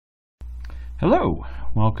Hello,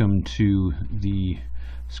 welcome to the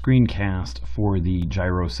screencast for the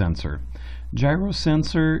gyrosensor.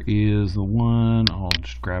 Gyrosensor is the one, I'll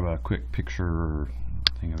just grab a quick picture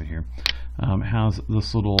thing of it here. It has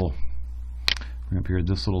this little, up here,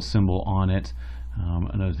 this little symbol on it.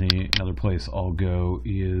 Another place I'll go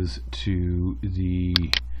is to the,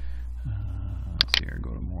 let's see here,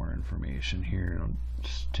 go to more information here. It'll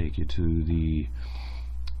just take you to the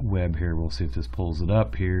web here. We'll see if this pulls it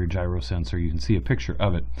up here. Gyrosensor, you can see a picture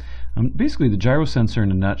of it. Basically the gyrosensor in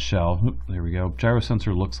a nutshell, there we go,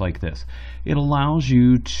 gyrosensor looks like this. It allows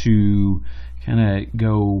you to kind of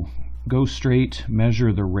go straight,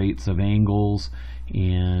 measure the rates of angles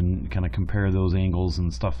and kind of compare those angles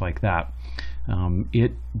and stuff like that.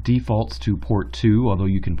 It defaults to port 2, although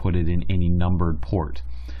you can put it in any numbered port.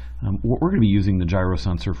 What we're going to be using the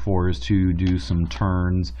gyrosensor for is to do some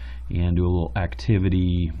turns and do a little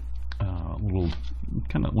activity, little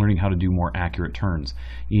kind of learning how to do more accurate turns.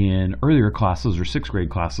 In earlier classes or 6th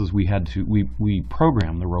grade classes, we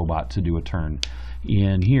programmed the robot to do a turn.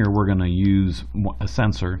 In here, we're going to use a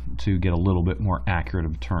sensor to get a little bit more accurate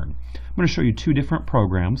of a turn. I'm going to show you two different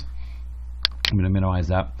programs. I'm going to minimize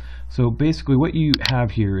that. So basically what you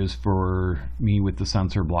have here is for me with the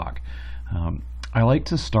sensor block. I like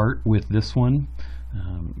to start with this one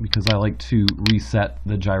because I like to reset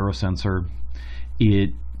the gyrosensor.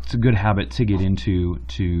 It's a good habit to get into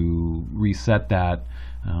to reset that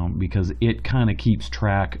because it kind of keeps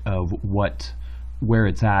track of where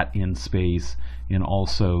it's at in space, and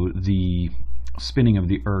also the spinning of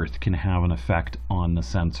the Earth can have an effect on the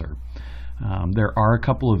sensor. There are a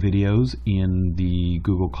couple of videos in the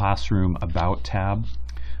Google Classroom About tab.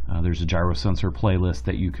 There's a gyrosensor playlist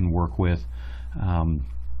that you can work with.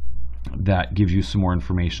 That gives you some more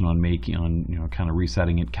information on kind of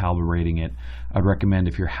resetting it, calibrating it. I'd recommend,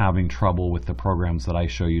 if you're having trouble with the programs that I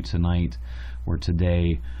show you tonight or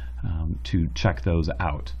today, to check those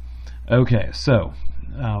out. Okay, so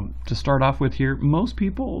to start off with here, most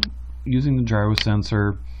people using the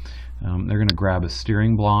gyrosensor, they're going to grab a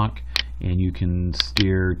steering block and you can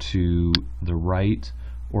steer to the right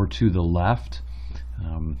or to the left.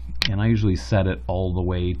 And I usually set it all the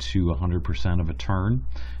way to 100% of a turn,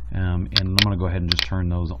 and I'm going to go ahead and just turn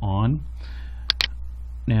those on.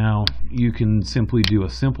 Now you can simply do a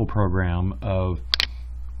simple program of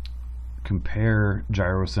compare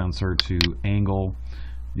gyrosensor to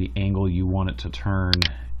the angle you want it to turn,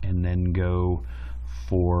 and then go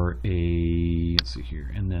for let's see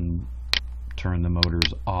here, and then turn the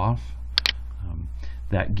motors off.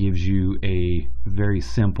 That gives you a very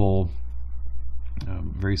simple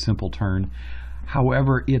turn.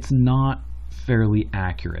 However, it's not fairly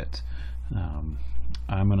accurate. I'm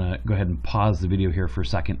gonna go ahead and pause the video here for a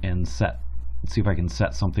second and see if I can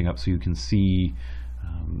set something up so you can see,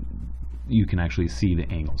 you can actually see the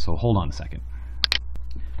angle. So hold on a second.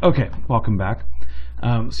 Okay, welcome back.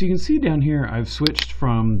 So you can see down here I've switched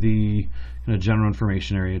from the general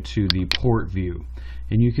information area to the port view,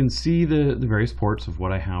 and you can see the various ports of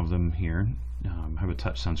what I have them here. I have a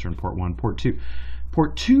touch sensor in port 1, port 2.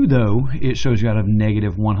 Port 2, though, it shows you out of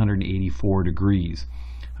negative 184 degrees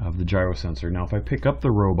of the gyrosensor. Now if I pick up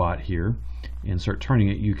the robot here and start turning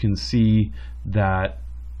it, you can see that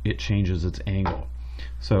it changes its angle.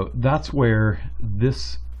 So that's where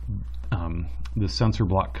this sensor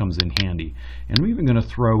block comes in handy. And I'm even going to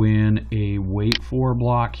throw in a wait for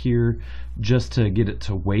block here just to get it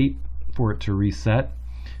to wait for it to reset.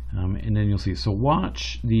 And then you'll see. So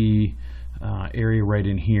watch the area right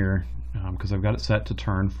in here, because I've got it set to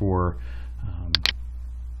turn for,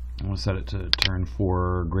 I want to set it to turn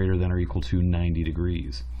for greater than or equal to 90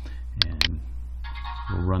 degrees. And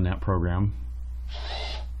we'll run that program.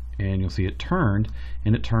 And you'll see it turned,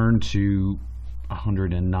 and it turned to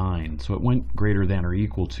 109. So it went greater than or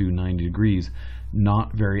equal to 90 degrees.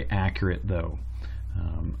 Not very accurate though.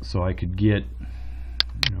 So I could get,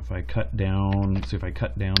 if I cut down, see if I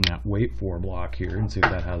cut down that wait for block here and see if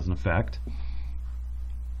that has an effect.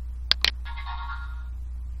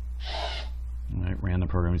 All right, ran the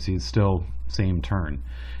program. You see it's still same turn.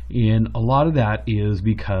 And a lot of that is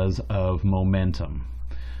because of momentum.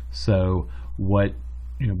 So what,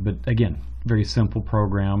 but again, very simple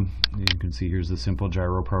program. You can see here's the simple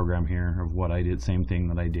gyro program here of what I did, same thing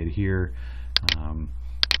that I did here.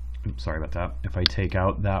 Oops, sorry about that. If I take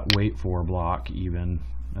out that wait for block, even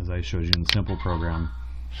as I showed you in the simple program,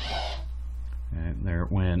 and there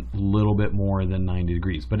it went a little bit more than 90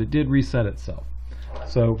 degrees, but it did reset itself.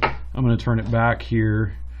 So I'm going to turn it back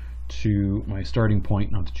here to my starting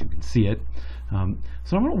point, not that you can see it. So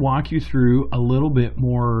I'm going to walk you through a little bit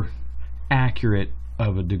more accurate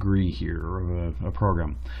of a degree here, or of a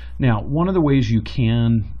program. Now, one of the ways you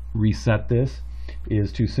can reset this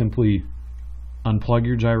is to simply unplug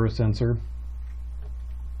your gyrosensor,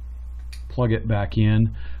 plug it back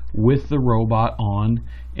in with the robot on,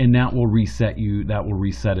 and that will reset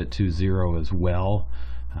it to 0 as well.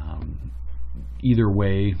 Either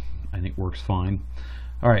way, I think works fine.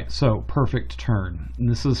 All right, so perfect turn. And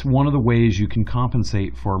this is one of the ways you can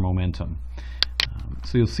compensate for momentum.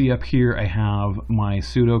 So you'll see up here I have my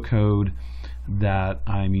pseudocode that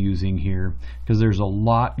I'm using here, because there's a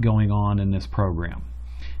lot going on in this program.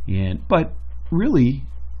 But really,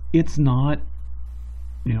 it's not,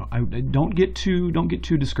 I don't get too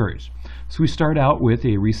discouraged. So we start out with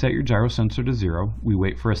a reset your gyrosensor to 0. We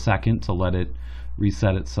wait for a second to let it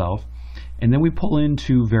reset itself, and then we pull in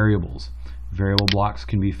 2 variables. Variable blocks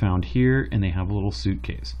can be found here, and they have a little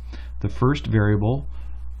suitcase. The first variable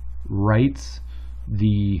writes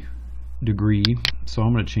the degree, so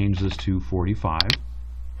I'm going to change this to 45.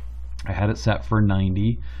 I had it set for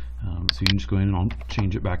 90, so you can just go in and I'll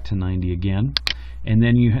change it back to 90 again. And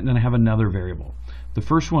then I have another variable. The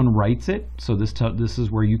first one writes it, so this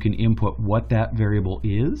is where you can input what that variable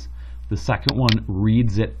is. The second one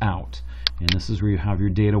reads it out, and this is where you have your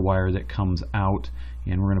data wire that comes out,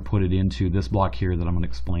 and we're going to put it into this block here that I'm going to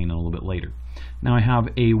explain a little bit later. Now I have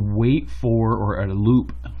a wait for, or a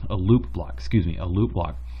loop block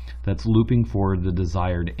that's looping for the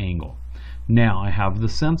desired angle. Now I have the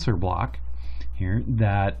sensor block here,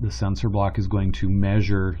 that the sensor block is going to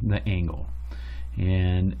measure the angle.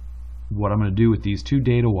 And what I'm going to do with these 2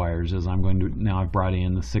 data wires is now I've brought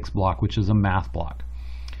in the 6th block, which is a math block.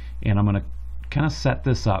 And I'm going to kind of set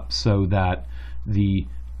this up so that the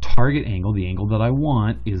target angle, the angle that I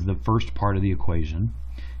want, is the first part of the equation,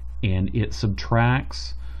 and it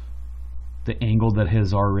subtracts the angle that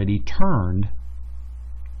has already turned,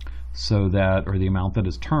 so that, or the amount that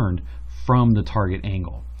is turned from the target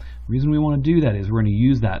angle. The reason we want to do that is we're going to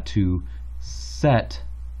use that to set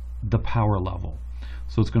the power level.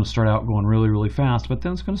 So it's going to start out going really, really fast, but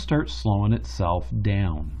then it's going to start slowing itself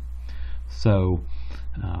down. So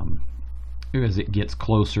as it gets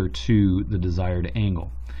closer to the desired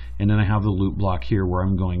angle. And then I have the loop block here where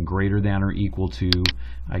I'm going greater than or equal to.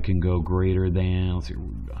 I can go greater than, let's see,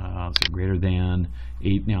 greater than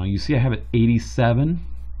 8. Now you see I have it 87. I'm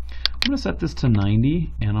going to set this to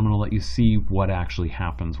 90, and I'm going to let you see what actually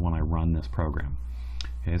happens when I run this program.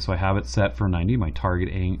 Okay, so I have it set for 90. My target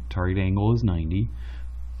angle is 90.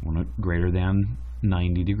 I want it greater than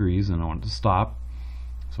 90 degrees, and I want it to stop.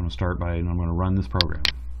 So I'm going to start by, and I'm going to run this program.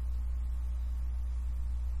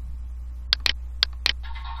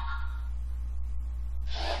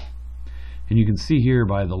 And you can see here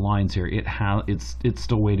by the lines here, it's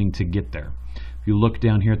still waiting to get there. If you look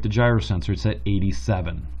down here at the gyrosensor, it's at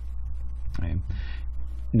 87. Okay.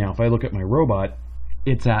 Now if I look at my robot,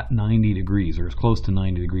 it's at 90 degrees, or as close to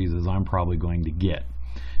 90 degrees as I'm probably going to get,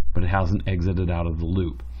 but it hasn't exited out of the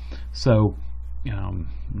loop. So I'm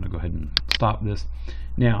going to go ahead and stop this.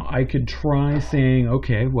 Now I could try saying,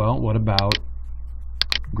 okay, well, what about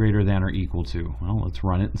greater than or equal to? Well, let's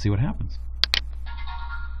run it and see what happens.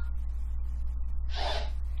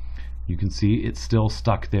 You can see it's still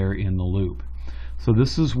stuck there in the loop. So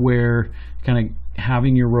this is where kind of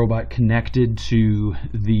having your robot connected to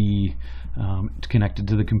the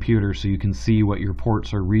computer, so you can see what your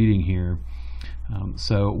ports are reading here.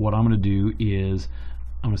 So what I'm going to do is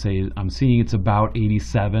I'm going to say I'm seeing it's about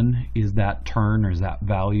 87 is that turn, or is that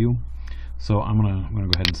value. So I'm going to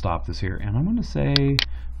go ahead and stop this here, and I'm going to say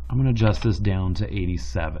I'm going to adjust this down to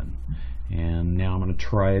 87. And now I'm going to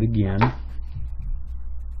try it again.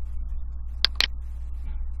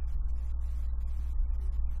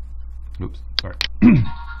 Oops, sorry.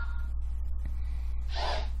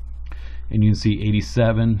 And you can see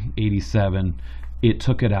 87, 87. It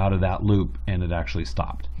took it out of that loop, and it actually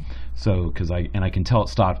stopped. So, I can tell it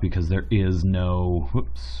stopped because there is no,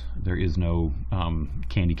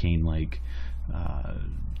 candy cane like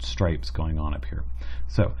stripes going on up here.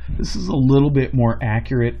 So this is a little bit more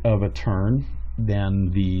accurate of a turn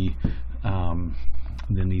than the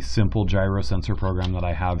simple gyrosensor program that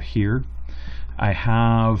I have here. I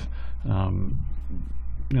have. I'm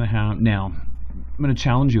going to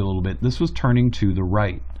challenge you a little bit. This was turning to the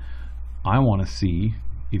right. I want to see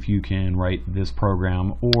if you can write this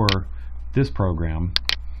program or this program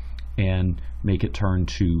and make it turn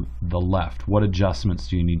to the left. What adjustments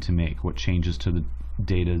do you need to make? What changes to the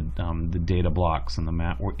data blocks and the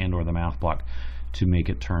math block to make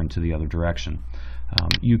it turn to the other direction?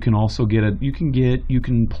 You can also you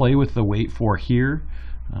can play with the wait for here.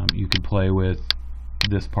 You can play with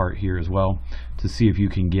this part here as well to see if you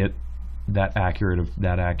can get that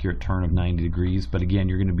accurate turn of 90 degrees. But again,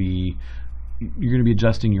 you're going to be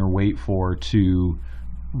adjusting your weight for to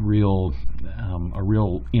a real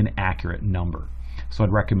inaccurate number. So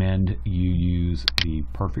I'd recommend you use the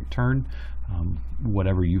perfect turn,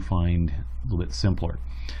 whatever you find a little bit simpler.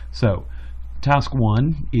 So task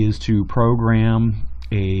 1 is to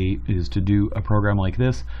do a program like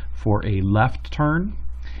this for a left turn,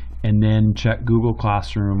 and then check Google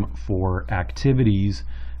Classroom for activities,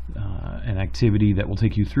 an activity that will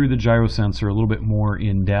take you through the gyrosensor a little bit more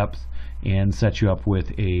in depth and set you up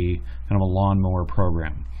with a kind of a lawnmower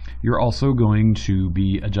program. You're also going to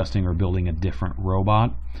be adjusting or building a different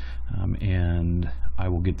robot, and I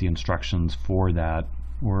will get the instructions for that.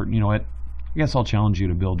 Or, you know what, I guess I'll challenge you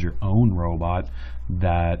to build your own robot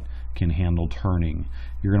that can handle turning.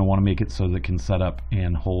 You're going to want to make it so that it can set up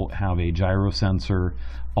and have a gyrosensor,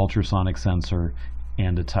 ultrasonic sensor,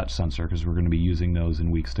 and a touch sensor, because we're going to be using those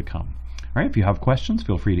in weeks to come. All right, if you have questions,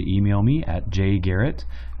 feel free to email me at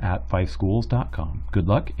jgarrett@fifeschools.com. Good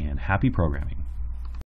luck and happy programming.